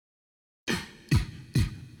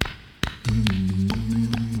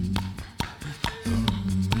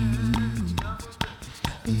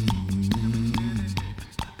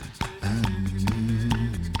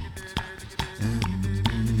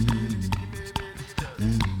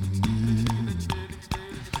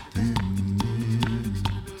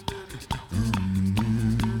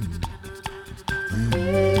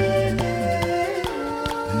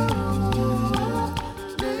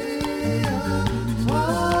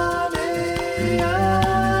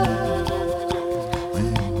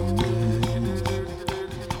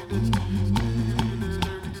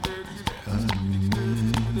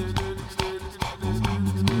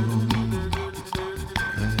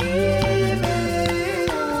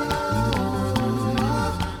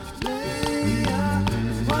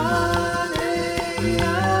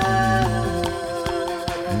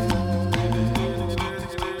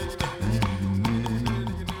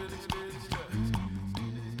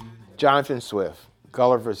Jonathan Swift,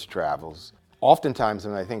 Gulliver's Travels. Oftentimes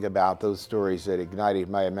when I think about those stories that ignited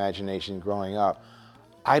my imagination growing up,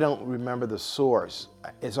 I don't remember the source.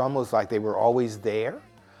 It's almost like they were always there.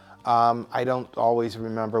 I don't always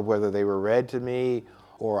remember whether they were read to me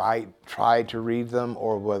or I tried to read them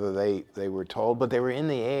or whether they were told, but they were in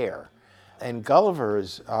the air. And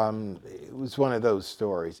Gulliver's it was one of those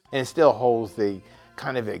stories. And it still holds the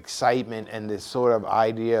kind of excitement and this sort of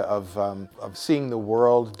idea of seeing the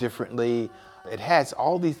world differently. It has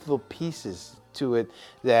all these little pieces to it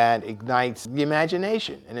that ignites the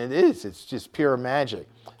imagination, and it's just pure magic.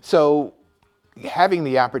 So having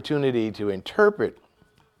the opportunity to interpret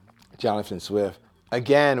Jonathan Swift,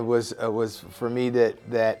 again, was for me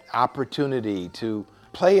that opportunity to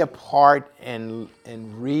play a part in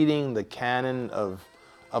reading the canon of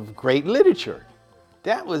great literature.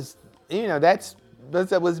 That was,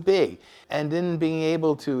 that was big. And then being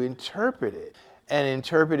able to interpret it, and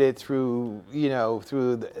interpret it through,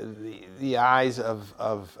 through the eyes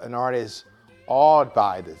of an artist awed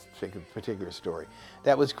by this particular story.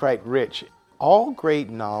 That was quite rich. All great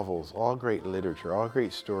novels, all great literature, all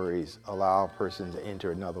great stories allow a person to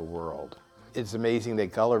enter another world. It's amazing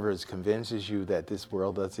that Gulliver's convinces you that this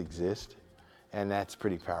world does exist, and that's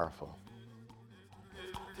pretty powerful.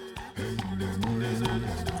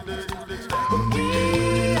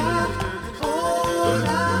 Yeah,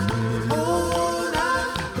 oh,